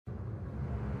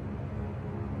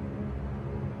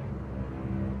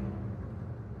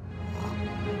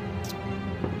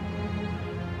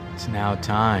It's now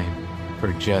time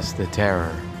for Just the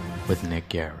Terror with Nick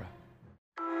Guerra.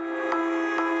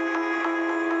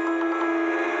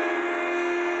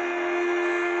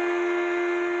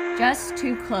 Just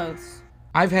too close.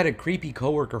 I've had a creepy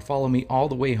coworker follow me all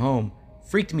the way home.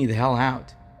 Freaked me the hell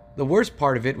out. The worst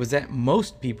part of it was that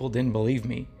most people didn't believe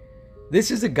me. This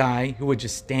is a guy who would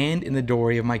just stand in the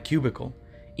doorway of my cubicle.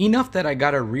 Enough that I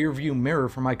got a rear view mirror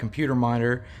for my computer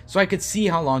monitor so I could see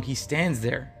how long he stands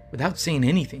there without saying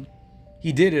anything.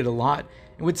 He did it a lot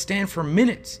and would stand for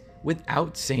minutes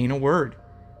without saying a word,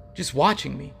 just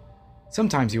watching me.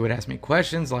 Sometimes he would ask me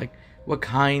questions like what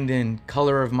kind and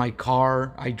color of my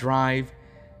car I drive,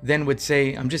 then would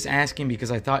say, "I'm just asking because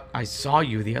I thought I saw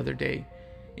you the other day."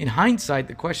 In hindsight,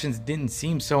 the questions didn't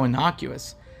seem so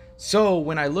innocuous. So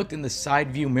when I looked in the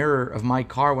side view mirror of my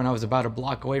car when I was about a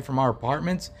block away from our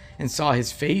apartments and saw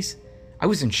his face, I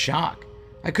was in shock.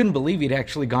 I couldn't believe he'd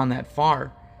actually gone that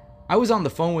far. I was on the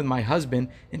phone with my husband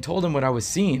and told him what I was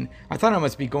seeing. I thought I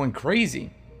must be going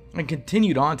crazy. I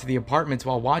continued on to the apartments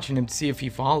while watching him to see if he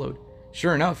followed.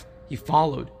 Sure enough, he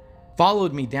followed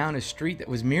me down a street that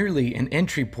was merely an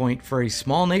entry point for a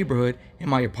small neighborhood in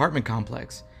my apartment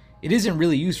complex. It isn't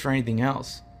really used for anything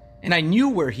else. And I knew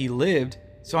where he lived,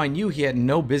 so I knew he had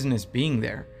no business being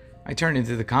there. I turned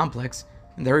into the complex,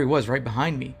 and there he was right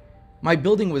behind me. My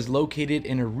building was located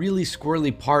in a really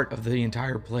squirrely part of the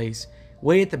entire place,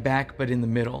 way at the back but in the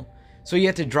middle. So you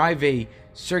had to drive a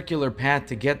circular path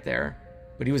to get there,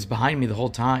 but he was behind me the whole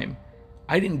time.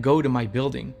 I didn't go to my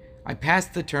building. I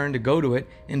passed the turn to go to it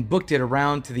and booked it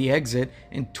around to the exit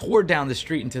and tore down the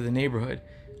street into the neighborhood.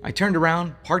 I turned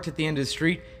around, parked at the end of the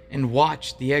street, and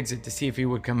watched the exit to see if he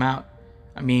would come out.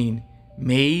 I mean,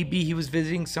 maybe he was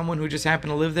visiting someone who just happened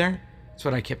to live there? That's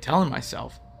what I kept telling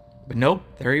myself. But nope,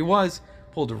 there he was,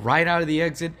 pulled right out of the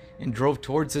exit and drove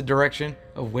towards the direction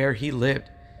of where he lived.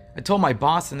 I told my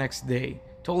boss the next day,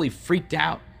 totally freaked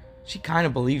out. She kind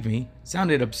of believed me.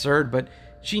 Sounded absurd, but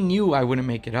she knew I wouldn't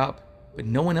make it up. But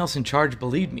no one else in charge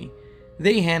believed me.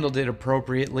 They handled it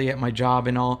appropriately at my job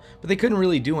and all, but they couldn't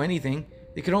really do anything.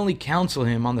 They could only counsel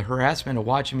him on the harassment of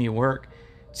watching me work.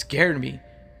 It scared me,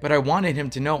 but I wanted him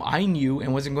to know I knew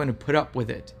and wasn't going to put up with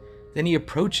it. Then he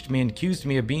approached me and accused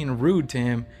me of being rude to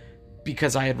him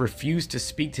because I had refused to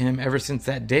speak to him ever since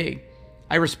that day.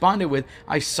 I responded with,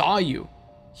 "I saw you."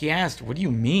 He asked, "What do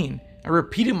you mean?" I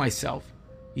repeated myself.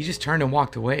 He just turned and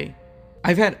walked away.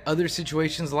 I've had other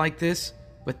situations like this,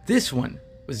 but this one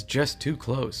was just too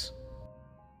close.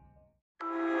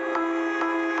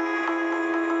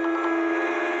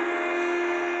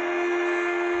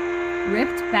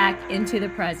 Ripped back into the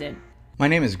present. My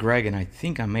name is Greg, and I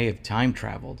think I may have time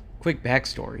traveled. Quick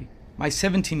backstory. My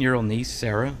 17-year-old niece,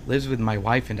 Sarah, lives with my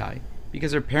wife and I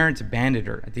because her parents abandoned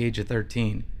her at the age of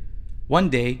 13. One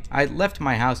day, I had left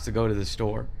my house to go to the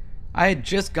store. I had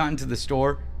just gotten to the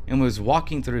store and was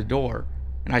walking through the door,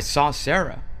 and I saw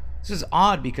Sarah. This is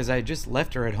odd because I had just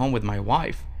left her at home with my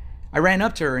wife. I ran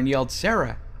up to her and yelled,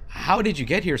 "Sarah, how did you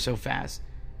get here so fast?"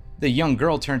 The young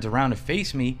girl turned around to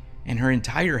face me, and her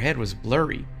entire head was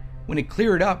blurry. When it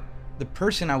cleared up, the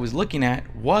person I was looking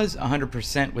at was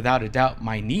 100% without a doubt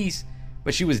my niece,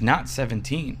 but she was not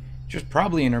 17. She was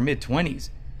probably in her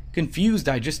mid-20s. Confused,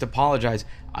 I just apologized.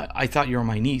 I thought you were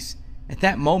my niece. At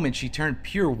that moment, she turned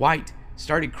pure white,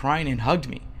 started crying, and hugged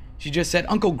me. She just said,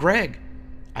 "Uncle Greg."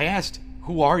 I asked,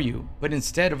 "Who are you?" But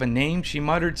instead of a name, she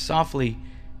muttered softly,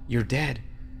 "You're dead."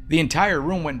 The entire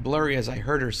room went blurry as I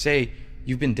heard her say,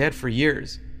 "You've been dead for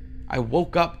years." I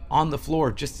woke up on the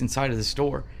floor just inside of the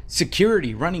store.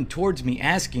 Security running towards me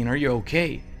asking, "Are you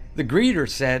okay?" The greeter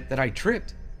said that I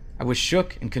tripped. I was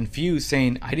shook and confused,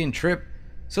 saying I didn't trip.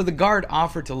 So the guard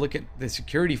offered to look at the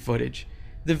security footage.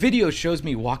 The video shows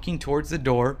me walking towards the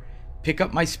door, pick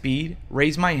up my speed,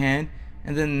 raise my hand,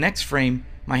 and then the next frame,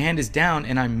 my hand is down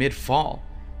and I'm mid-fall.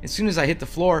 As soon as I hit the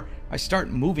floor, I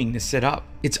start moving to sit up.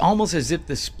 It's almost as if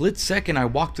the split second I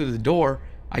walked through the door,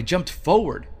 I jumped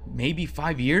forward, maybe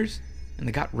 5 years, and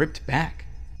I got ripped back.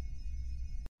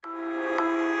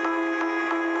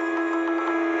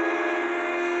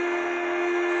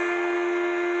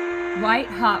 White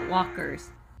hot walkers.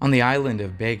 On the island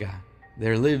of Bega,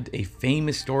 there lived a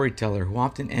famous storyteller who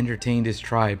often entertained his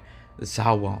tribe, the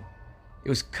Sawal. It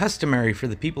was customary for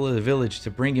the people of the village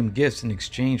to bring him gifts in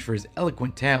exchange for his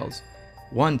eloquent tales.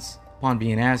 Once, upon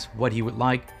being asked what he would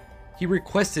like, he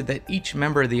requested that each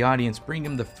member of the audience bring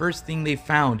him the first thing they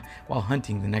found while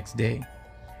hunting the next day.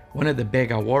 One of the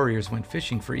Bega warriors went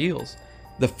fishing for eels.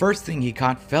 The first thing he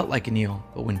caught felt like an eel,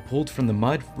 but when pulled from the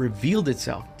mud, revealed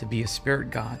itself to be a spirit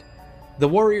god. The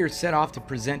warrior set off to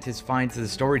present his find to the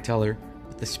storyteller,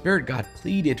 but the spirit god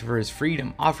pleaded for his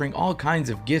freedom, offering all kinds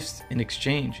of gifts in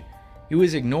exchange. He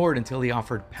was ignored until he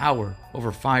offered power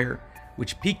over fire,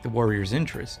 which piqued the warrior's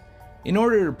interest. In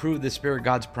order to prove the spirit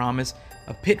god's promise,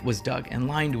 a pit was dug and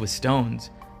lined with stones.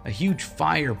 A huge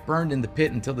fire burned in the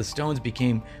pit until the stones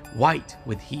became white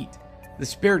with heat. The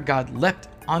spirit god leapt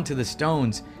onto the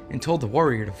stones and told the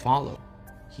warrior to follow.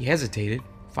 He hesitated,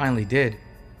 finally did,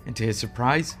 and to his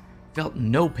surprise, felt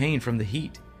no pain from the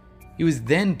heat. He was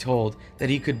then told that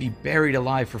he could be buried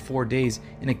alive for 4 days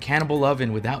in a cannibal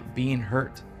oven without being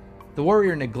hurt. The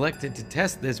warrior neglected to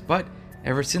test this, but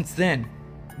ever since then,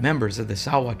 members of the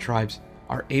Sawa tribes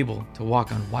are able to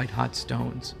walk on white-hot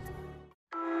stones.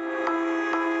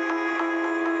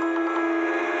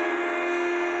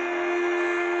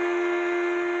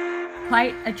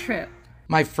 Quite a trip.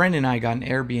 My friend and I got an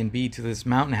Airbnb to this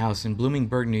mountain house in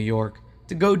Bloomingburg, New York,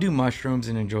 to go do mushrooms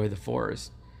and enjoy the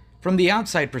forest. From the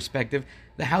outside perspective,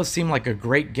 the house seemed like a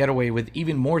great getaway with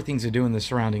even more things to do in the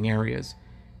surrounding areas.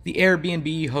 The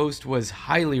Airbnb host was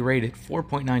highly rated,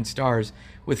 4.9 stars,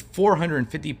 with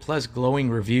 450 plus glowing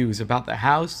reviews about the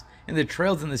house and the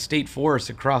trails in the state forest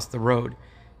across the road.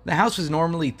 The house was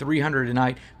normally $300 a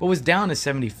night, but was down to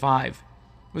 $75. It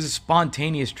was a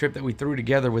spontaneous trip that we threw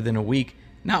together within a week,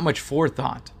 not much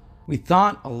forethought. We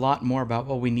thought a lot more about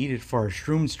what we needed for our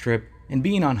shrooms trip and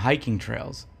being on hiking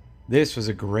trails. This was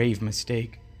a grave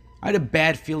mistake. I had a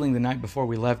bad feeling the night before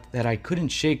we left that I couldn't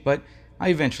shake, but I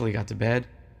eventually got to bed.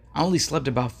 I only slept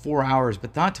about 4 hours,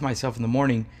 but thought to myself in the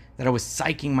morning that I was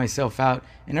psyching myself out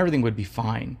and everything would be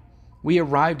fine. We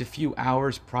arrived a few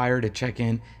hours prior to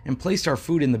check-in and placed our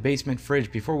food in the basement fridge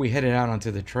before we headed out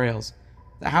onto the trails.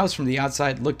 The house from the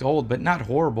outside looked old, but not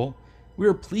horrible. We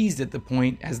were pleased at the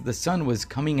point as the sun was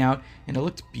coming out and it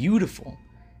looked beautiful.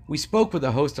 We spoke with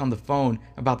the host on the phone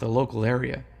about the local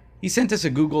area. He sent us a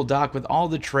Google Doc with all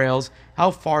the trails, how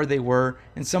far they were,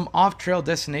 and some off-trail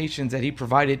destinations that he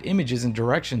provided images and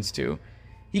directions to.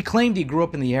 He claimed he grew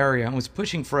up in the area and was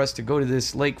pushing for us to go to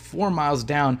this lake 4 miles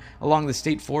down along the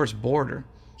state forest border.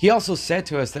 He also said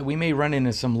to us that we may run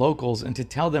into some locals and to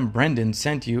tell them Brendan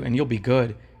sent you and you'll be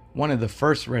good. One of the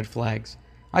first red flags.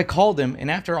 I called him,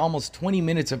 and after almost 20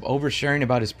 minutes of oversharing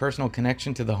about his personal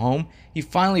connection to the home, he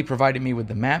finally provided me with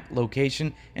the map,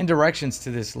 location, and directions to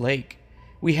this lake.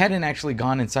 We hadn't actually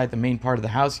gone inside the main part of the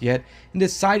house yet and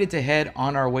decided to head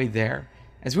on our way there.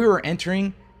 As we were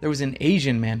entering, there was an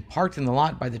Asian man parked in the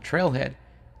lot by the trailhead.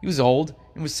 He was old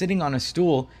and was sitting on a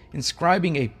stool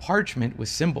inscribing a parchment with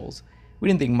symbols. We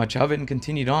didn't think much of it and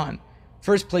continued on.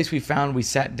 First place we found, we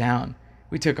sat down.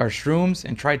 We took our shrooms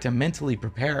and tried to mentally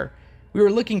prepare. We were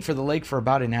looking for the lake for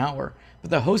about an hour, but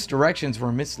the host's directions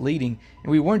were misleading and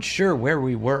we weren't sure where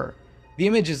we were. The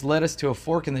images led us to a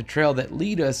fork in the trail that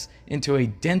lead us into a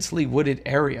densely wooded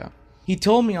area. He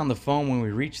told me on the phone when we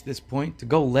reached this point to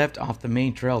go left off the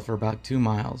main trail for about 2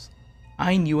 miles.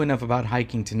 I knew enough about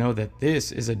hiking to know that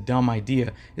this is a dumb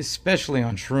idea, especially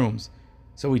on shrooms.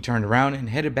 So we turned around and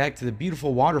headed back to the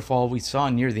beautiful waterfall we saw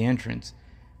near the entrance.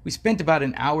 We spent about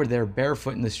an hour there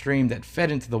barefoot in the stream that fed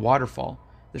into the waterfall.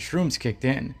 The shrooms kicked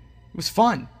in. It was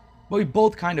fun, but we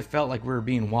both kind of felt like we were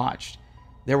being watched.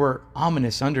 There were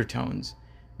ominous undertones.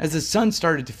 As the sun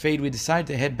started to fade, we decided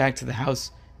to head back to the house,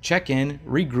 check in,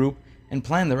 regroup, and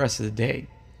plan the rest of the day.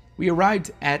 We arrived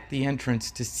at the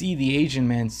entrance to see the Asian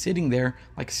man sitting there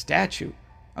like a statue.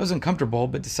 I was uncomfortable,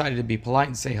 but decided to be polite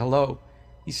and say hello.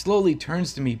 He slowly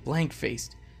turns to me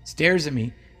blank-faced, stares at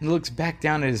me, and looks back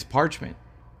down at his parchment.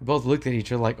 We both looked at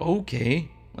each other like, okay,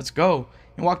 let's go,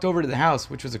 and walked over to the house,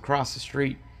 which was across the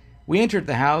street. We entered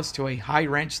the house to a high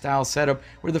ranch style setup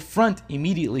where the front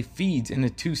immediately feeds into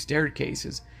 2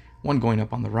 staircases, one going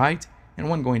up on the right and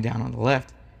one going down on the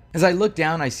left. As I look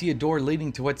down, I see a door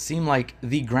leading to what seemed like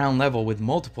the ground level with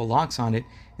multiple locks on it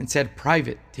and said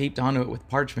private taped onto it with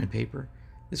parchment paper.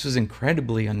 This was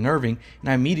incredibly unnerving and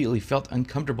I immediately felt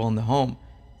uncomfortable in the home.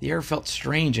 The air felt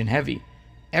strange and heavy.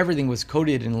 Everything was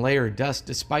coated in a layer of dust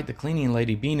despite the cleaning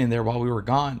lady being in there while we were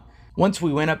gone. Once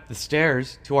we went up the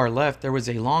stairs, to our left there was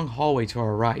a long hallway to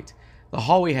our right. The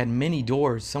hallway had many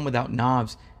doors, some without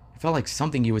knobs. It felt like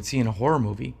something you would see in a horror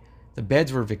movie. The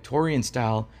beds were Victorian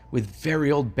style with very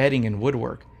old bedding and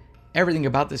woodwork. Everything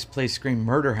about this place screamed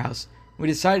murder house. We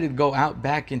decided to go out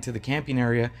back into the camping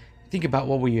area and think about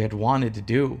what we had wanted to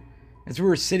do. As we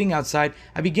were sitting outside,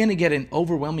 I began to get an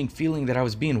overwhelming feeling that I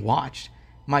was being watched.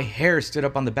 My hair stood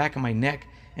up on the back of my neck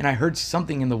and I heard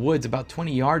something in the woods about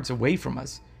 20 yards away from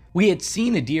us. We had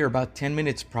seen a deer about 10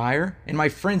 minutes prior, and my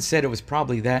friend said it was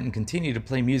probably that and continued to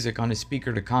play music on his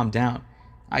speaker to calm down.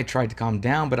 I tried to calm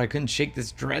down, but I couldn't shake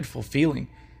this dreadful feeling.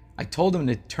 I told him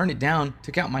to turn it down,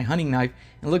 took out my hunting knife,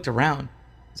 and looked around.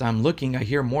 As I'm looking, I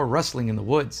hear more rustling in the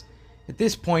woods. At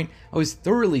this point, I was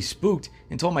thoroughly spooked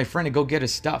and told my friend to go get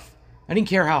his stuff. I didn't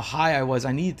care how high I was,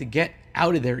 I needed to get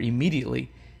out of there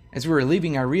immediately. As we were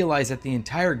leaving, I realized that the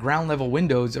entire ground level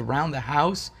windows around the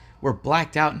house were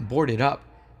blacked out and boarded up.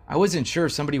 I wasn't sure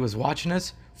if somebody was watching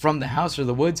us from the house or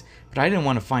the woods, but I didn't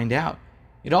want to find out.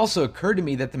 It also occurred to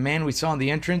me that the man we saw in the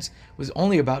entrance was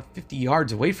only about 50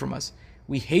 yards away from us.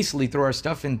 We hastily threw our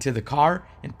stuff into the car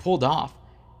and pulled off.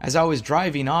 As I was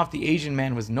driving off, the Asian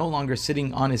man was no longer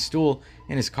sitting on his stool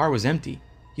and his car was empty.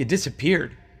 He had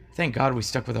disappeared. Thank God we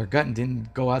stuck with our gut and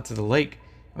didn't go out to the lake.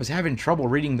 I was having trouble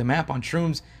reading the map on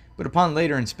Shrooms, but upon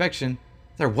later inspection,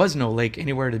 there was no lake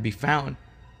anywhere to be found.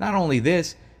 Not only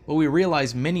this, but we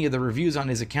realized many of the reviews on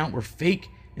his account were fake,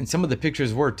 and some of the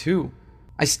pictures were too.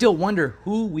 I still wonder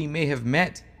who we may have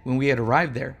met when we had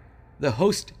arrived there. The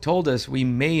host told us we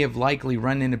may have likely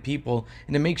run into people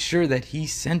and to make sure that he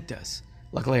sent us.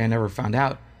 Luckily, I never found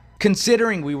out.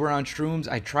 Considering we were on Shrooms,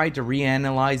 I tried to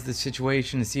reanalyze the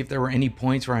situation and see if there were any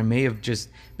points where I may have just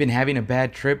been having a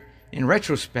bad trip. In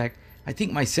retrospect, I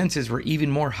think my senses were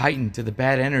even more heightened to the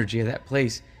bad energy of that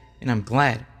place, and I'm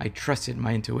glad I trusted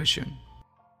my intuition.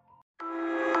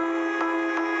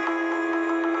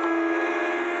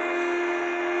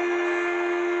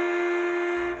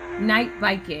 Night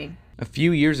biking. A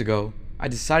few years ago, I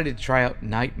decided to try out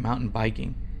night mountain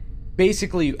biking.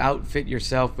 Basically, you outfit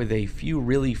yourself with a few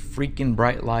really freaking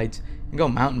bright lights and go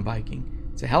mountain biking.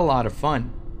 It's a hell of a lot of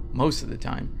fun, most of the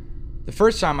time. The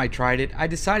first time I tried it, I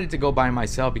decided to go by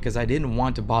myself because I didn't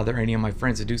want to bother any of my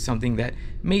friends to do something that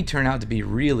may turn out to be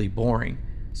really boring.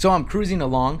 So I'm cruising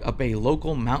along up a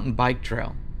local mountain bike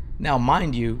trail. Now,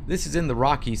 mind you, this is in the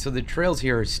Rockies, so the trails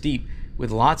here are steep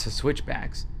with lots of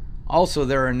switchbacks. Also,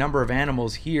 there are a number of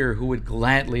animals here who would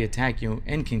gladly attack you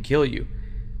and can kill you.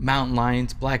 Mountain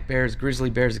lions, black bears, grizzly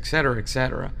bears, etc.,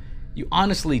 etc. You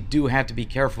honestly do have to be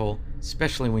careful,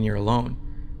 especially when you're alone.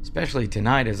 Especially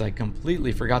tonight, as I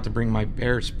completely forgot to bring my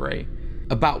bear spray.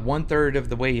 About 1/3 of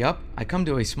the way up, I come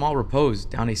to a small repose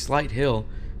down a slight hill,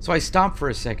 so I stop for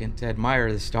a second to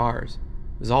admire the stars.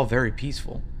 It was all very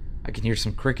peaceful. I can hear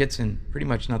some crickets and pretty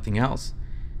much nothing else.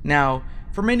 Now,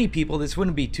 for many people this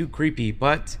wouldn't be too creepy,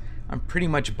 but I'm pretty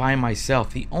much by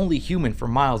myself, the only human for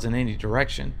miles in any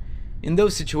direction. In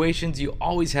those situations, you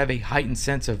always have a heightened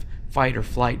sense of fight or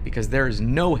flight because there is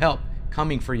no help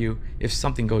coming for you if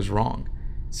something goes wrong.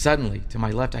 Suddenly, to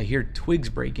my left, I hear twigs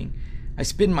breaking. I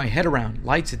spin my head around,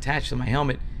 lights attached to my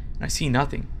helmet, and I see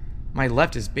nothing. My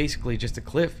left is basically just a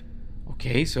cliff.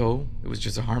 Okay, so it was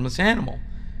just a harmless animal.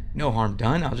 No harm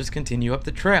done, I'll just continue up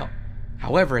the trail.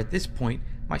 However, at this point,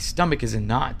 my stomach is in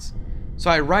knots.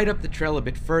 So I ride up the trail a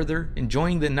bit further,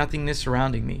 enjoying the nothingness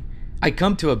surrounding me. I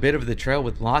come to a bit of the trail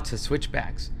with lots of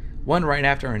switchbacks, one right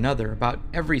after another, about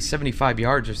every 75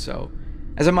 yards or so.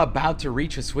 As I'm about to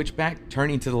reach a switchback,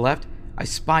 turning to the left, I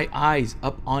spy eyes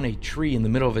up on a tree in the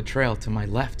middle of a trail to my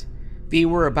left. They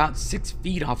were about 6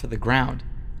 feet off of the ground.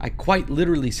 I quite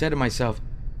literally said to myself,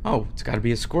 oh, it's gotta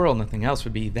be a squirrel, nothing else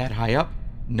would be that high up.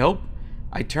 Nope.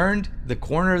 I turned the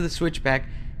corner of the switchback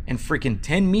and freaking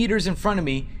 10 meters in front of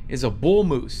me is a bull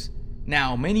moose.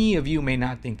 Now, many of you may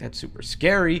not think that's super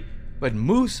scary, but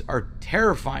moose are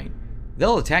terrifying.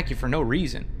 They'll attack you for no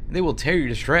reason, and they will tear you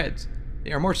to shreds.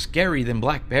 They are more scary than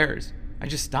black bears. I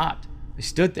just stopped. I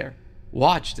stood there,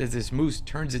 watched as this moose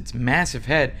turns its massive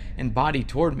head and body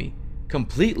toward me,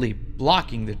 completely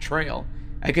blocking the trail.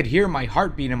 I could hear my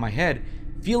heartbeat in my head,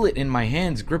 feel it in my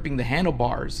hands gripping the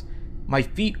handlebars. My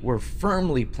feet were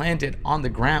firmly planted on the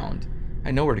ground. I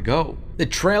know where to go. The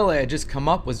trail I had just come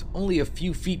up was only a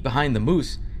few feet behind the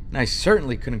moose, and I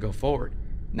certainly couldn't go forward.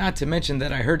 Not to mention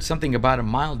that I heard something about a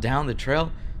mile down the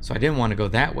trail, so I didn't want to go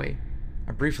that way.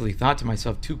 I briefly thought to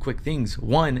myself two quick things.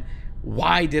 One,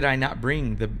 why did I not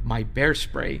bring my bear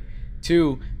spray?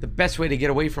 Two, the best way to get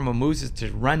away from a moose is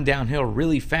to run downhill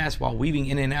really fast while weaving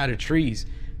in and out of trees.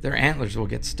 Their antlers will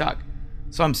get stuck.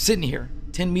 So I'm sitting here,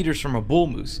 10 meters from a bull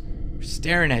moose. We're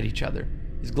staring at each other,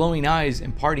 his glowing eyes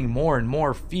imparting more and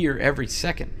more fear every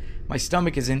second. My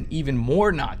stomach is in even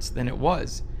more knots than it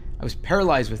was. I was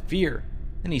paralyzed with fear.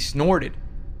 Then he snorted,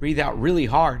 breathed out really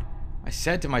hard. I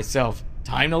said to myself,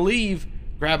 time to leave.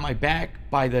 Grabbed my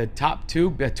back by the top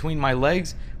tube between my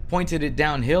legs, pointed it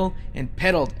downhill, and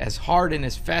pedaled as hard and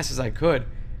as fast as I could.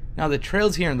 Now, the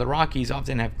trails here in the Rockies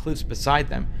often have cliffs beside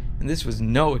them, and this was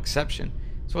no exception.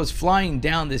 So I was flying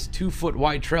down this 2-foot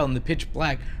wide trail in the pitch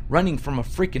black, running from a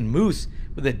freaking moose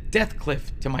with a death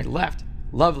cliff to my left.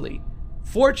 Lovely.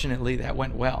 Fortunately, that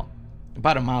went well.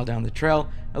 About a mile down the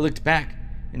trail, I looked back,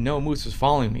 and no moose was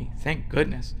following me. Thank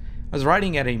goodness. I was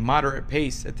riding at a moderate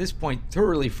pace, at this point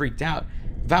thoroughly freaked out,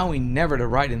 vowing never to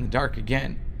ride in the dark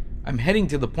again. I'm heading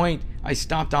to the point I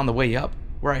stopped on the way up,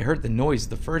 where I heard the noise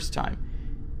the first time.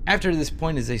 After this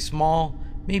point is a small,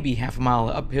 maybe half a mile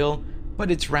uphill,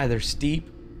 but it's rather steep.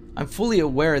 I'm fully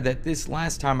aware that this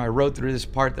last time I rode through this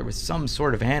part there was some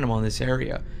sort of animal in this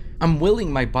area. I'm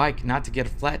willing my bike not to get a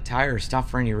flat tire or stop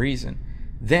for any reason.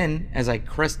 Then, as I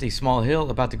crest a small hill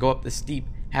about to go up the steep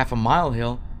half a mile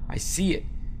hill, I see it.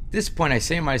 At this point I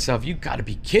say to myself, you gotta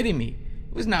be kidding me.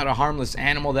 It was not a harmless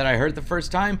animal that I heard the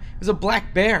first time, it was a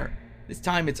black bear. This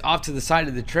time it's off to the side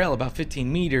of the trail about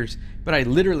 15 meters, but I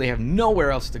literally have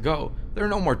nowhere else to go. There are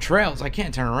no more trails, I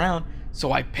can't turn around,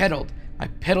 so I pedaled. I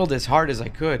pedaled as hard as I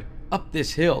could up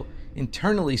this hill,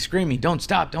 internally screaming, don't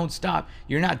stop,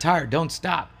 you're not tired, don't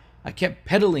stop. I kept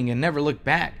pedaling and never looked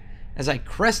back. As I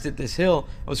crested this hill,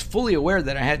 I was fully aware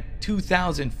that I had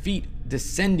 2,000 feet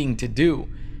descending to do.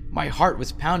 My heart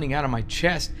was pounding out of my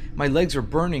chest, my legs were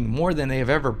burning more than they have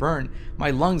ever burned,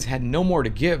 my lungs had no more to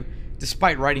give.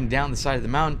 Despite riding down the side of the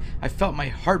mountain, I felt my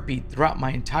heartbeat throughout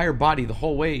my entire body the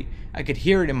whole way. I could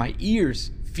hear it in my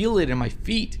ears, feel it in my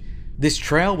feet. This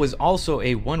trail was also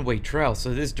a one-way trail,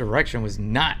 so this direction was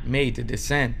not made to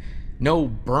descend. No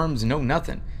berms, no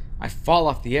nothing. I fall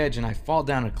off the edge and I fall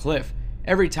down a cliff.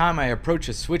 Every time I approach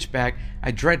a switchback, I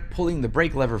dread pulling the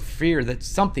brake lever for fear that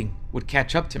something would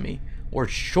catch up to me or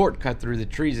shortcut through the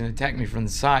trees and attack me from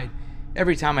the side.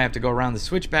 Every time I have to go around the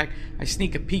switchback, I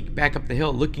sneak a peek back up the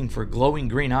hill looking for glowing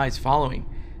green eyes following.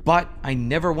 But I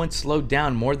never once slowed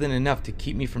down more than enough to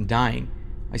keep me from dying.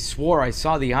 I swore I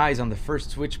saw the eyes on the first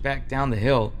switchback down the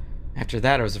hill. After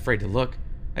that, I was afraid to look.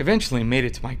 I eventually made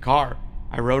it to my car.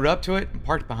 I rode up to it and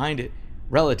parked behind it,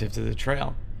 relative to the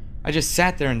trail. I just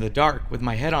sat there in the dark with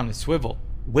my head on a swivel,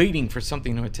 waiting for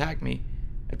something to attack me.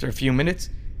 After a few minutes,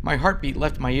 my heartbeat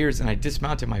left my ears and I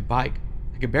dismounted my bike.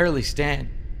 I could barely stand.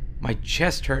 My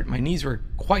chest hurt, my knees were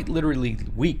quite literally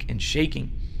weak and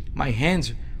shaking. My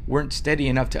hands weren't steady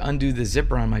enough to undo the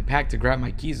zipper on my pack to grab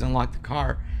my keys and unlock the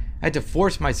car. I had to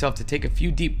force myself to take a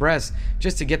few deep breaths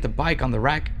just to get the bike on the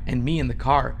rack and me in the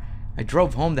car. I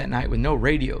drove home that night with no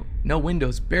radio, no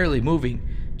windows, barely moving,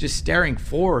 just staring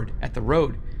forward at the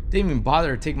road. Didn't even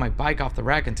bother to take my bike off the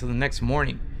rack until the next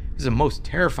morning. It was the most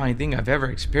terrifying thing I've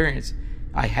ever experienced.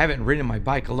 I haven't ridden my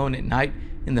bike alone at night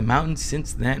in the mountains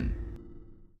since then.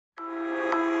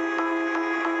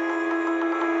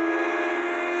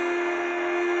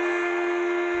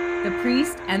 The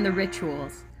priest and the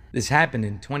rituals. This happened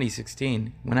in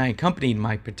 2016 when I accompanied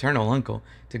my paternal uncle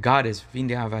to Goddess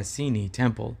Vindhyavasini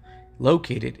temple,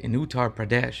 located in Uttar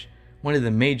Pradesh, one of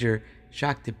the major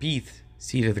Shaktipith,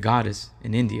 seat of the goddess,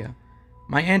 in India.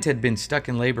 My aunt had been stuck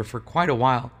in labor for quite a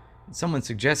while, and someone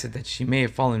suggested that she may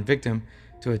have fallen victim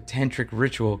to a tantric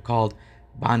ritual called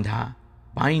bandha,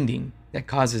 binding, that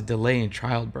causes delay in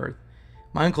childbirth.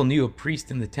 My uncle knew a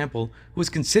priest in the temple who was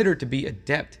considered to be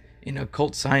adept in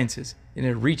occult sciences and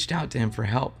had reached out to him for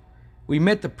help. We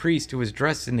met the priest, who was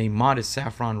dressed in a modest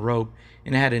saffron robe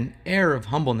and had an air of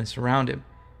humbleness around him.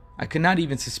 I could not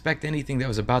even suspect anything that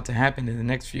was about to happen in the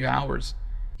next few hours.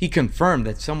 He confirmed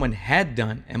that someone had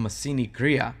done a Masini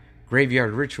Kriya,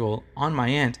 graveyard ritual, on my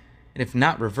aunt, and if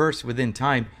not reversed within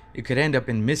time, it could end up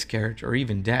in miscarriage or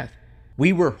even death.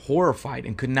 We were horrified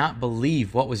and could not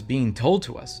believe what was being told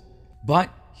to us. But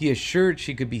he assured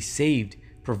she could be saved,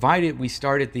 provided we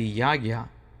started the yagya,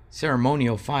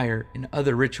 ceremonial fire, and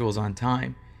other rituals on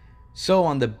time. So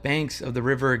on the banks of the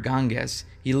river Ganges,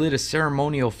 he lit a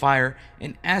ceremonial fire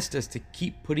and asked us to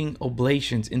keep putting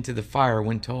oblations into the fire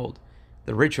when told.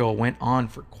 The ritual went on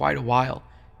for quite a while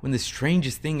when the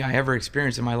strangest thing I ever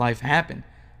experienced in my life happened.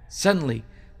 Suddenly,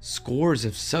 scores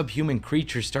of subhuman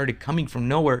creatures started coming from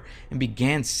nowhere and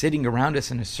began sitting around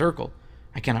us in a circle.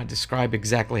 I cannot describe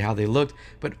exactly how they looked,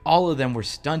 but all of them were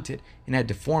stunted and had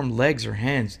deformed legs or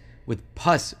hands, with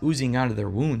pus oozing out of their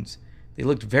wounds. They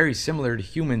looked very similar to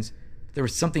humans, but there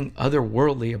was something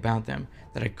otherworldly about them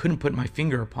that I couldn't put my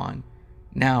finger upon.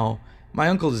 Now, my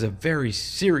uncle is a very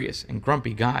serious and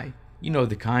grumpy guy, you know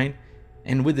the kind,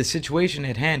 and with the situation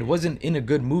at hand, wasn't in a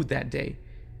good mood that day.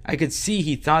 I could see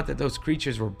he thought that those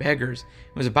creatures were beggars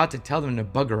and was about to tell them to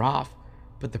bugger off,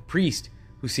 but the priest,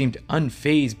 who seemed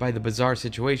unfazed by the bizarre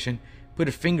situation, put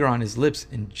a finger on his lips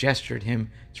and gestured him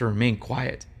to remain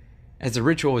quiet. As the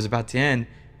ritual was about to end,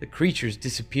 the creatures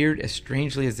disappeared as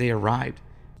strangely as they arrived.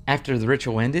 After the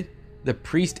ritual ended, the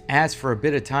priest asked for a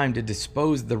bit of time to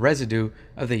dispose the residue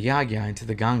of the yagya into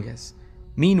the Ganges.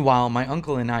 Meanwhile, my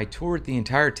uncle and I toured the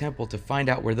entire temple to find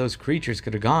out where those creatures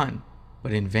could have gone,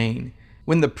 but in vain.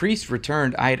 When the priest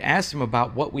returned, I had asked him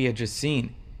about what we had just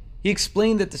seen. He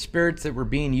explained that the spirits that were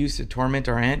being used to torment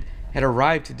our aunt had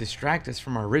arrived to distract us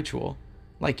from our ritual.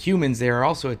 Like humans, they are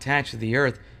also attached to the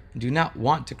earth and do not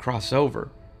want to cross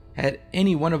over. Had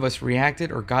any one of us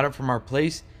reacted or got up from our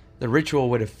place, the ritual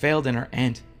would have failed and our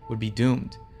aunt would be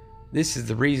doomed. This is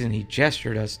the reason he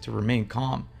gestured us to remain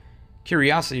calm.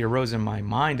 Curiosity arose in my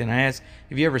mind, and I asked,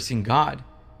 "Have you ever seen God?"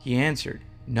 He answered,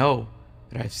 "No,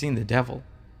 but I've seen the devil."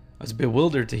 I was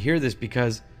bewildered to hear this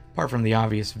because, apart from the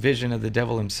obvious vision of the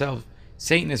devil himself,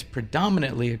 Satan is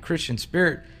predominantly a Christian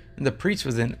spirit, and the priest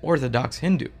was an Orthodox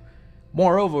Hindu.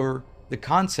 Moreover, the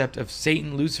concept of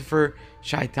Satan, Lucifer,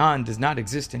 Shaitan does not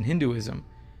exist in Hinduism.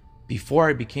 Before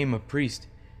I became a priest,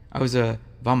 I was a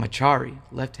Vamachari,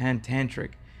 left-hand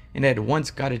tantric, and had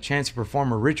once got a chance to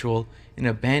perform a ritual in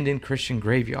an abandoned Christian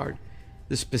graveyard.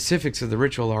 The specifics of the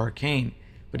ritual are arcane,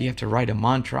 but you have to write a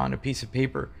mantra on a piece of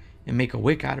paper and make a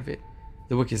wick out of it.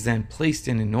 The wick is then placed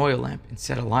in an oil lamp and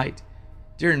set alight.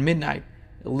 During midnight,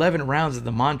 11 rounds of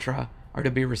the mantra are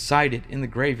to be recited in the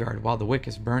graveyard while the wick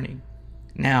is burning.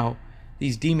 Now,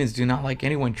 these demons do not like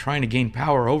anyone trying to gain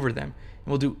power over them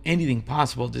and will do anything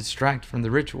possible to distract from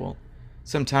the ritual.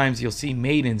 Sometimes you'll see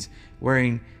maidens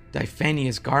wearing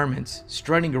diaphanous garments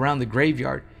strutting around the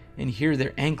graveyard and hear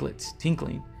their anklets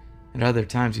tinkling. And other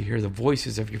times you hear the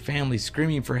voices of your family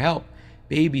screaming for help,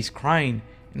 babies crying,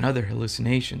 and other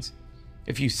hallucinations.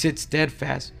 If you sit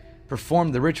steadfast,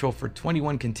 perform the ritual for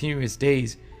 21 continuous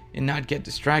days, and not get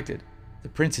distracted, the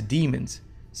prince of demons,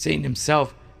 Satan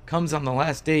himself, comes on the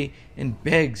last day and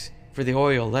begs for the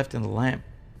oil left in the lamp.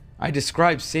 I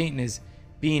describe Satan as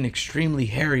being extremely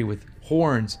hairy with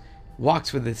horns,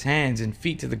 walks with his hands and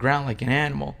feet to the ground like an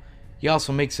animal. He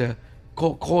also makes a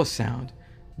caw sound.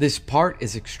 This part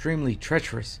is extremely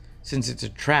treacherous since it's a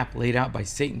trap laid out by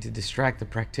Satan to distract the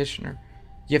practitioner.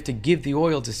 You have to give the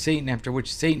oil to Satan, after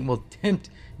which Satan will tempt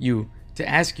you to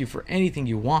ask you for anything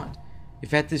you want.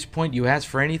 If at this point you ask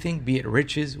for anything, be it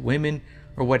riches, women,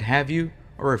 or what have you,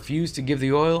 or refuse to give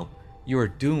the oil, you are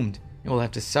doomed and will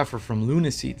have to suffer from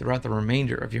lunacy throughout the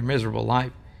remainder of your miserable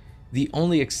life. The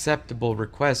only acceptable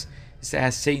request is to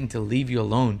ask Satan to leave you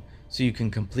alone so you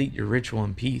can complete your ritual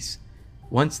in peace.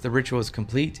 Once the ritual is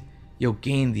complete, you'll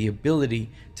gain the ability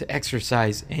to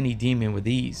exorcise any demon with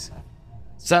ease.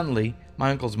 Suddenly, my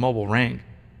uncle's mobile rang.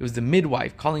 It was the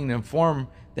midwife calling to inform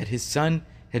that his son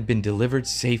had been delivered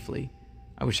safely.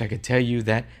 I wish I could tell you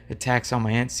that attacks on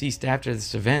my aunt ceased after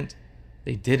this event.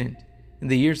 They didn't. In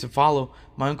the years to follow,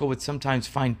 my uncle would sometimes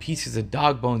find pieces of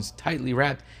dog bones tightly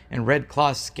wrapped and red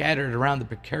cloths scattered around the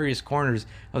precarious corners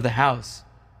of the house.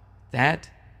 That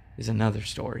is another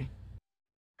story.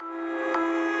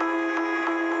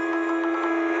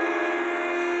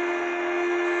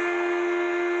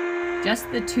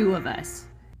 Just the two of us.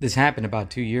 This happened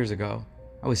about 2 years ago.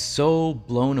 I was so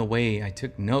blown away, I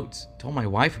took notes, told my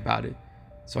wife about it,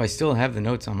 so I still have the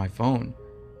notes on my phone.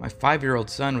 My 5-year-old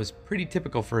son was pretty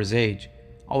typical for his age,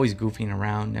 always goofing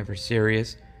around, never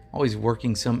serious, always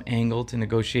working some angle to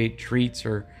negotiate treats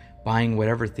or buying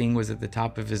whatever thing was at the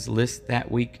top of his list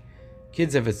that week.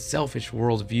 Kids have a selfish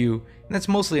worldview, and that's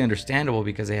mostly understandable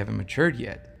because they haven't matured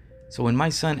yet. So when my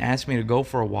son asked me to go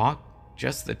for a walk,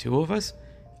 just the two of us,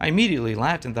 I immediately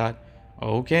laughed and thought,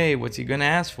 okay, what's he gonna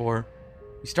ask for?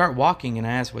 We start walking and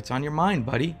I asked, "What's on your mind,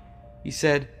 buddy?" He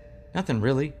said, "Nothing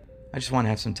really. I just want to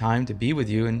have some time to be with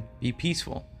you and be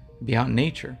peaceful, be out in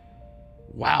nature."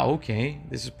 Wow, okay,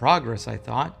 this is progress, I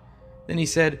thought. Then he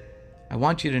said, "I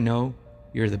want you to know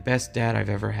you're the best dad I've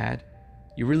ever had.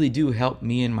 You really do help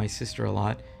me and my sister a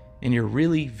lot, and you're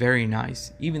really very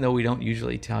nice, even though we don't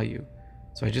usually tell you.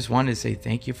 So I just wanted to say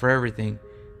thank you for everything,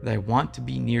 that I want to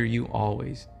be near you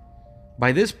always."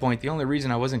 By this point, the only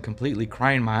reason I wasn't completely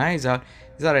crying my eyes out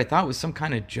is that I thought it was some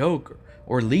kind of joke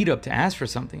or lead up to ask for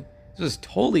something. This was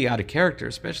totally out of character,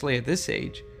 especially at this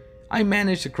age. I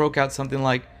managed to croak out something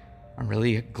like, "I'm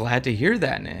really glad to hear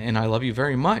that, and I love you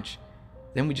very much."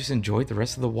 Then we just enjoyed the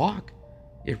rest of the walk.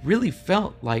 It really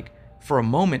felt like, for a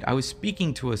moment, I was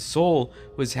speaking to a soul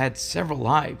who has had several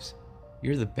lives.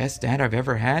 You're the best dad I've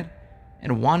ever had,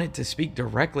 and wanted to speak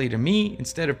directly to me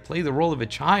instead of play the role of a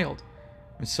child.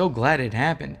 I'm so glad it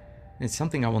happened, and it's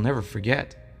something I will never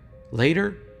forget.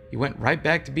 Later, he went right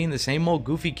back to being the same old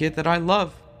goofy kid that I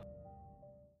love.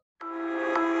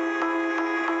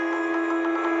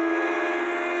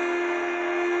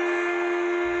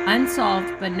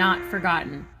 Unsolved but not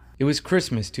forgotten. It was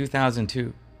Christmas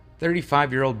 2002.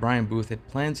 35-year-old Brian Booth had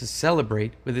plans to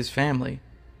celebrate with his family.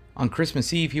 On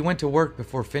Christmas Eve, he went to work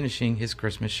before finishing his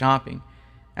Christmas shopping.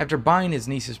 After buying his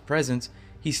niece's presents,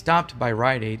 he stopped by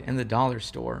Rite Aid and the dollar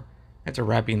store. After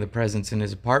wrapping the presents in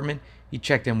his apartment, he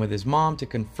checked in with his mom to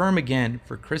confirm again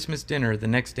for Christmas dinner the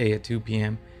next day at 2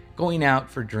 p.m., going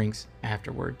out for drinks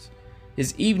afterwards.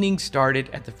 His evening started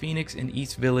at the Phoenix in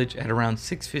East Village at around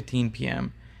 6:15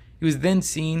 p.m. He was then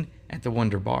seen at the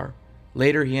Wonder Bar.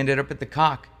 Later, he ended up at the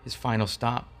Cock, his final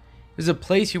stop. It was a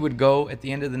place he would go at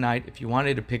the end of the night if he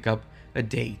wanted to pick up a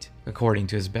date, according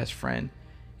to his best friend.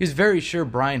 He was very sure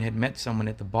Brian had met someone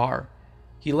at the bar.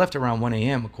 He left around 1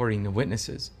 a.m., according to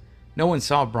witnesses. No one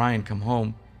saw Brian come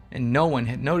home, and no one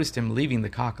had noticed him leaving the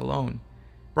Cock alone.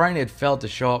 Brian had failed to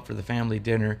show up for the family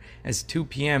dinner as 2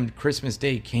 p.m. Christmas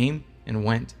Day came and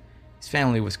went. His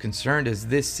family was concerned as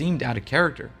this seemed out of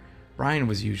character. Brian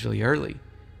was usually early.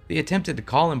 They attempted to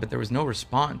call him, but there was no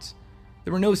response.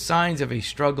 There were no signs of a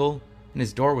struggle, and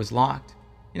his door was locked.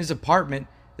 In his apartment,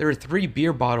 there were 3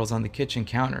 beer bottles on the kitchen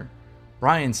counter.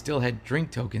 Brian still had drink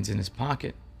tokens in his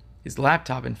pocket. His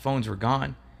laptop and phones were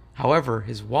gone. However,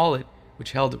 his wallet,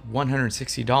 which held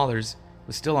 $160,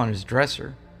 was still on his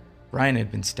dresser. Brian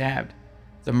had been stabbed.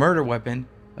 The murder weapon,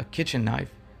 a kitchen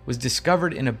knife, was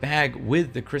discovered in a bag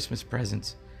with the Christmas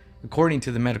presents. According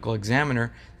to the medical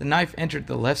examiner, the knife entered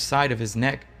the left side of his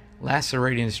neck,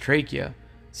 lacerating his trachea,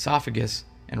 esophagus,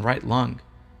 and right lung.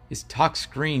 His tox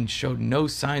screen showed no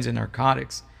signs of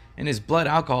narcotics, and his blood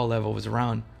alcohol level was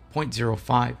around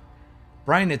 0.05.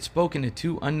 Brian had spoken to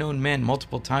 2 unknown men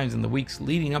multiple times in the weeks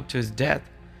leading up to his death.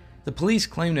 The police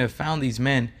claimed to have found these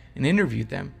men and interviewed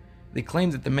them. They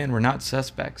claimed that the men were not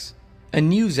suspects. A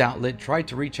news outlet tried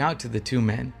to reach out to the 2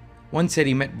 men. One said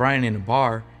he met Brian in a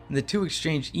bar, and the 2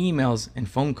 exchanged emails and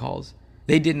phone calls.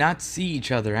 They did not see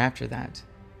each other after that.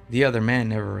 The other man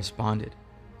never responded.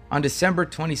 On December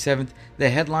 27th, the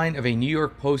headline of a New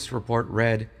York Post report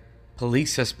read,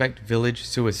 "Police suspect village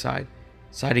suicide,"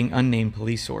 citing unnamed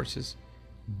police sources.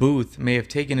 Booth may have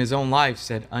taken his own life,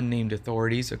 said unnamed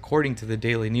authorities, according to the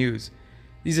Daily News.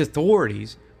 These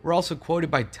authorities were also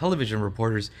quoted by television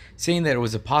reporters saying that it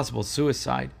was a possible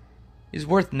suicide. It is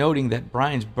worth noting that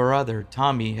Brian's brother,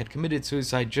 Tommy, had committed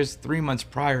suicide just 3 months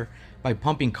prior by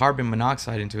pumping carbon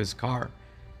monoxide into his car.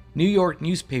 New York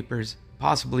newspapers,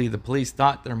 possibly the police,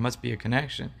 thought there must be a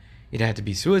connection. It had to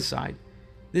be suicide.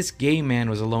 This gay man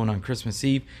was alone on Christmas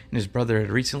Eve, and his brother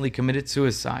had recently committed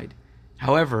suicide.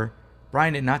 However,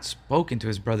 Brian had not spoken to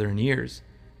his brother in years.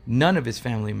 None of his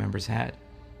family members had.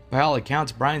 By all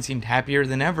accounts, Brian seemed happier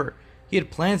than ever. He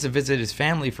had plans to visit his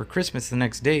family for Christmas the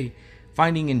next day,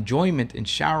 finding enjoyment in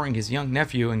showering his young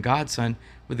nephew and godson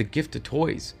with a gift of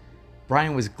toys.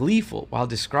 Brian was gleeful while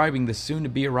describing the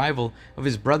soon-to-be arrival of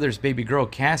his brother's baby girl,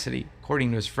 Cassidy, according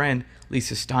to his friend,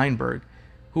 Lisa Steinberg,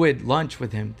 who had lunch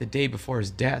with him the day before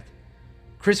his death.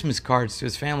 Christmas cards to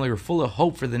his family were full of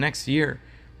hope for the next year.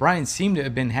 Brian seemed to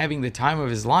have been having the time of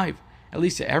his life, at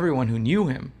least to everyone who knew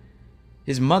him.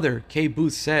 His mother, Kay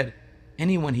Booth, said,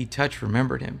 "Anyone he touched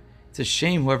remembered him. It's a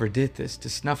shame whoever did this to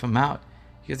snuff him out,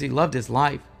 because he loved his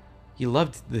life. He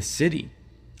loved the city.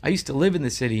 I used to live in the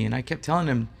city, and I kept telling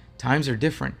him times are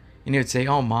different, and he would say,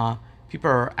 'Oh, Ma, people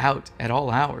are out at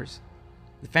all hours.'"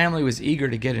 The family was eager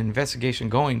to get an investigation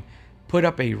going, put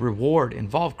up a reward,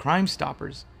 involve Crime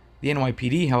Stoppers. The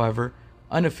NYPD, however,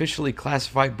 unofficially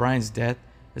classified Brian's death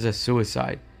as a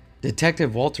suicide.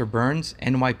 Detective Walter Burns,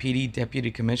 NYPD Deputy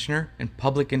Commissioner and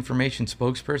Public Information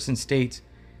Spokesperson, states,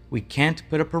 "We can't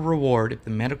put up a reward if the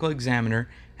medical examiner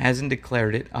hasn't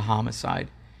declared it a homicide."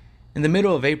 In the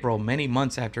middle of April, many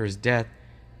months after his death,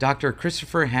 Dr.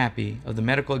 Christopher Happy of the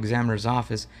medical examiner's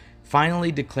office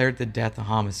finally declared the death a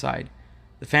homicide.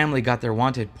 The family got their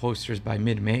wanted posters by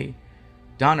mid-May.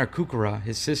 Donna Kukura,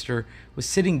 his sister, was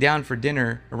sitting down for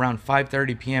dinner around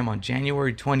 5:30 p.m. on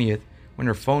January 20th when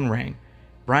her phone rang.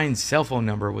 Brian's cell phone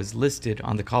number was listed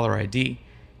on the caller ID.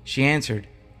 She answered,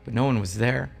 but no one was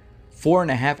there.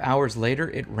 4.5 hours later,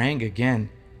 it rang again,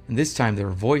 and this time there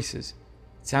were voices.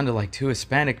 It sounded like 2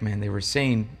 Hispanic men. They were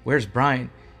saying, "Where's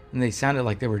Brian?" And they sounded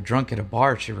like they were drunk at a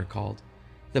bar, she recalled.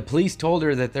 The police told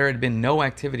her that there had been no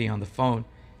activity on the phone.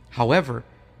 However,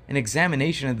 an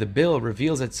examination of the bill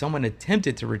reveals that someone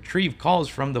attempted to retrieve calls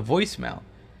from the voicemail.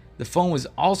 The phone was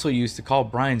also used to call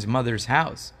Brian's mother's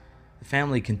house. The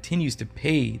family continues to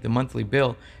pay the monthly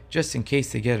bill just in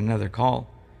case they get another call.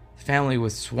 The family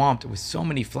was swamped with so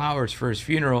many flowers for his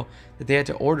funeral that they had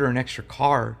to order an extra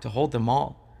car to hold them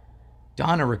all.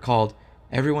 Donna recalled,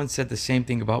 "Everyone said the same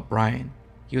thing about Brian.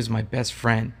 He was my best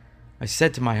friend. I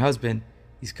said to my husband,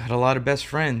 he's got a lot of best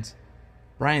friends."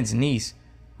 Brian's niece,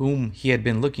 whom he had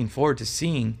been looking forward to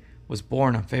seeing, was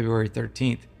born on February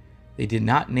 13th. They did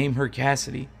not name her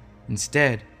Cassidy.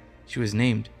 Instead, she was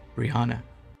named Brianna.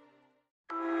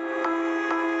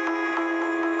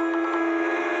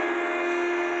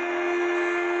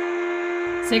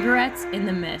 Cigarettes in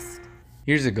the Mist.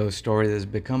 Here's a ghost story that has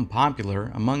become popular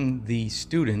among the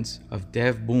students of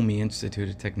Dev Bhumi Institute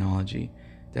of Technology,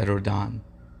 Derodan,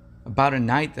 about a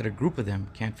night that a group of them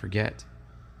can't forget.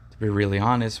 To be really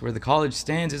honest, where the college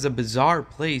stands is a bizarre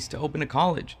place to open a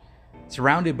college.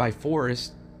 Surrounded by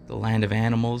forests, the land of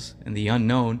animals and the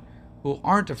unknown, who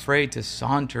aren't afraid to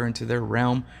saunter into their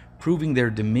realm, proving their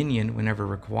dominion whenever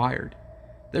required.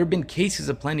 There have been cases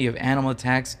of plenty of animal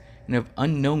attacks and of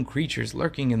unknown creatures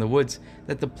lurking in the woods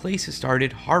that the place has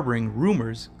started harboring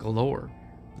rumors galore.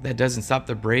 But that doesn't stop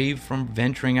the brave from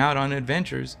venturing out on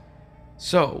adventures.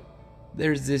 So,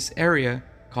 there's this area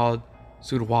called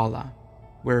Surwala,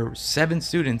 where 7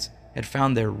 students had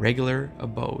found their regular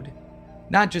abode.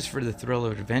 Not just for the thrill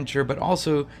of adventure, but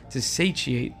also to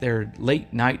satiate their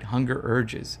late-night hunger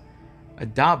urges. A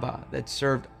dhaba that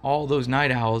served all those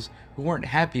night owls who weren't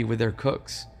happy with their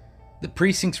cooks. The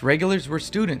precinct's regulars were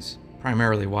students,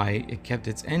 primarily why it kept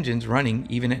its engines running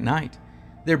even at night.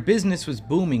 Their business was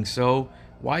booming, so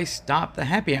why stop the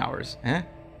happy hours, eh?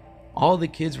 All the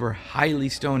kids were highly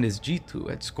stoned as Jitu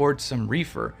had scored some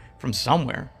reefer from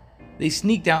somewhere. They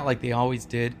sneaked out like they always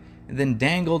did, and then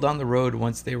dangled on the road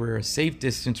once they were a safe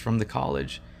distance from the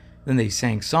college. Then they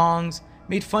sang songs,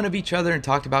 made fun of each other, and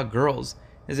talked about girls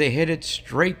as they headed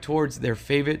straight towards their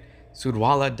favorite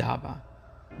Surwala Dhaba.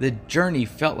 The journey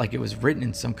felt like it was written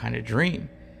in some kind of dream.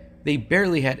 They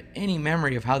barely had any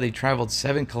memory of how they traveled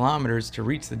 7 kilometers to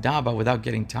reach the dhaba without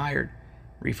getting tired.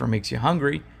 Reefer makes you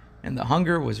hungry, and the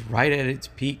hunger was right at its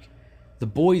peak. The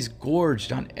boys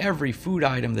gorged on every food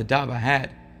item the dhaba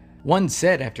had. One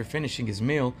said after finishing his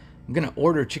meal, "I'm gonna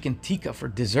order chicken tikka for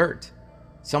dessert."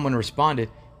 Someone responded,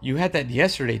 "You had that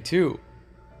yesterday too."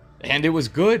 "And it was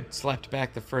good," slapped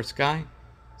back the first guy.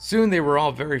 Soon they were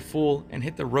all very full and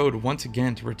hit the road once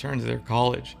again to return to their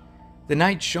college. The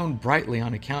night shone brightly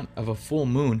on account of a full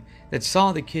moon that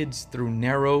saw the kids through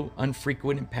narrow,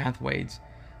 unfrequented pathways.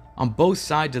 On both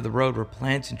sides of the road were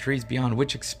plants and trees beyond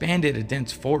which expanded a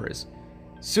dense forest.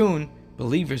 Soon,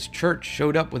 Believer's Church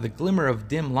showed up with a glimmer of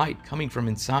dim light coming from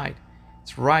inside.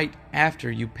 It's right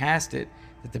after you passed it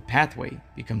that the pathway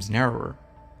becomes narrower.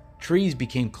 Trees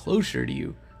became closer to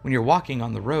you when you're walking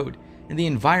on the road, and the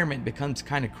environment becomes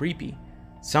kind of creepy.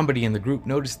 Somebody in the group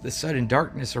noticed the sudden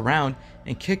darkness around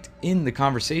and kicked in the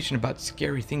conversation about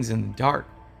scary things in the dark.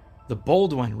 The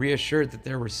bold one reassured that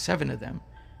there were 7 of them.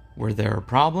 Were there a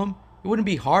problem? It wouldn't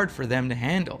be hard for them to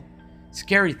handle.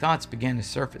 Scary thoughts began to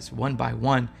surface one by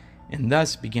one, and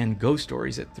thus began ghost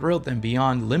stories that thrilled them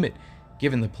beyond limit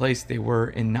given the place they were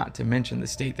and not to mention the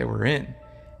state they were in.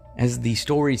 As the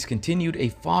stories continued, a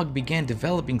fog began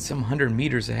developing some 100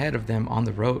 meters ahead of them on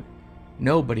the road.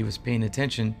 Nobody was paying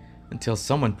attention until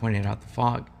someone pointed out the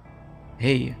fog.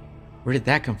 "Hey, where did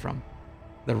that come from?"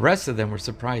 The rest of them were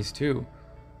surprised too.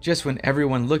 Just when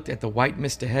everyone looked at the white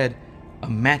mist ahead, a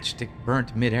matchstick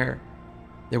burnt midair.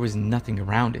 There was nothing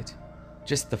around it,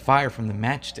 just the fire from the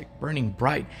matchstick burning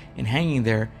bright and hanging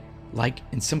there like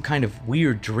in some kind of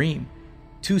weird dream.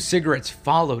 2 cigarettes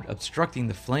followed, obstructing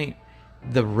the flame.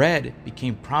 The red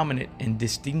became prominent and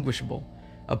distinguishable.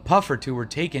 A puff or 2 were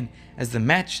taken as the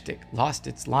matchstick lost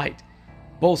its light.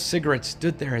 Both cigarettes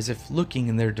stood there as if looking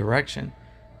in their direction.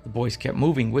 The boys kept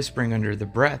moving, whispering under their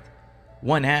breath.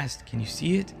 One asked, "Can you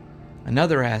see it?"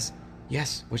 Another asked,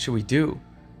 "Yes, what should we do?"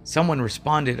 Someone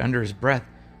responded under his breath,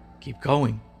 "Keep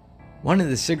going." One of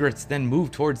the cigarettes then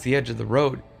moved towards the edge of the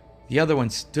road. The other one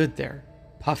stood there,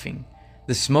 puffing.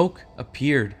 The smoke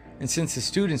appeared, and since the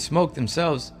students smoked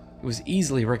themselves, it was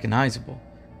easily recognizable.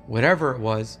 Whatever it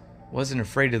was, wasn't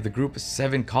afraid of the group of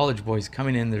 7 college boys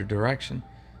coming in their direction.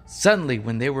 Suddenly,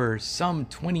 when they were some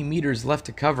 20 meters left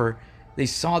to cover, they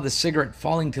saw the cigarette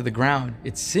falling to the ground,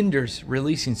 its cinders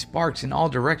releasing sparks in all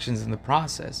directions in the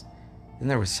process. Then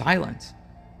there was silence.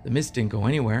 The mist didn't go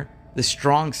anywhere. The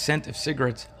strong scent of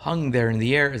cigarettes hung there in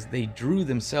the air as they drew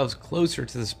themselves closer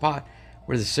to the spot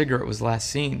where the cigarette was last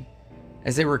seen.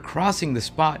 As they were crossing the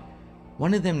spot,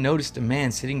 one of them noticed a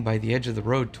man sitting by the edge of the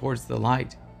road towards the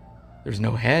light. There was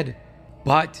no head,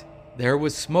 but there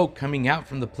was smoke coming out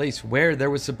from the place where there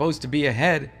was supposed to be a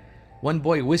head. One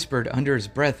boy whispered under his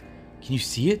breath, "Can you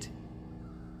see it?"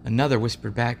 Another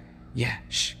whispered back, "Yeah,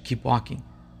 shh, keep walking."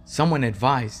 Someone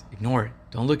advised, "Ignore it,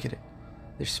 don't look at it."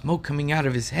 "There's smoke coming out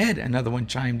of his head," another one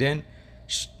chimed in.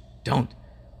 "Shh, don't."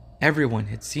 Everyone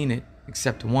had seen it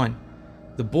except one.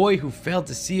 The boy who failed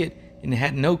to see it and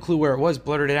had no clue where it was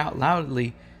blurted out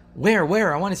loudly,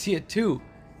 Where? I want to see it too."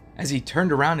 As he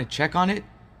turned around to check on it,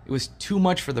 it was too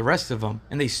much for the rest of them,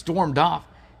 and they stormed off.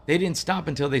 They didn't stop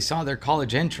until they saw their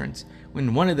college entrance,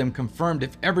 when one of them confirmed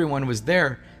if everyone was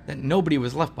there, that nobody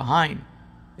was left behind.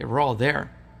 They were all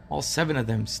there. All 7 of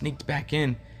them sneaked back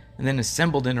in, and then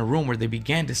assembled in a room where they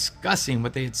began discussing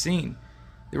what they had seen.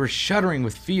 They were shuddering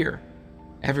with fear.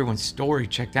 Everyone's story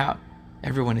checked out.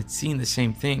 Everyone had seen the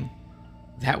same thing.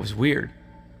 That was weird.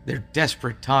 Their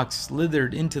desperate talk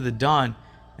slithered into the dawn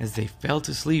as they fell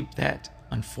to sleep that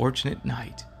unfortunate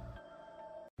night.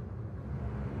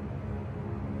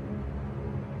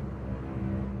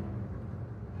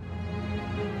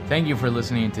 Thank you for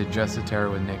listening to Just a Terror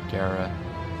with Nick Guerra.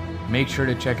 Make sure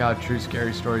to check out True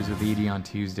Scary Stories with Edie on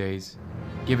Tuesdays.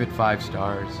 Give it 5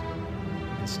 stars.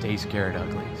 And stay scared,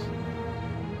 uglies.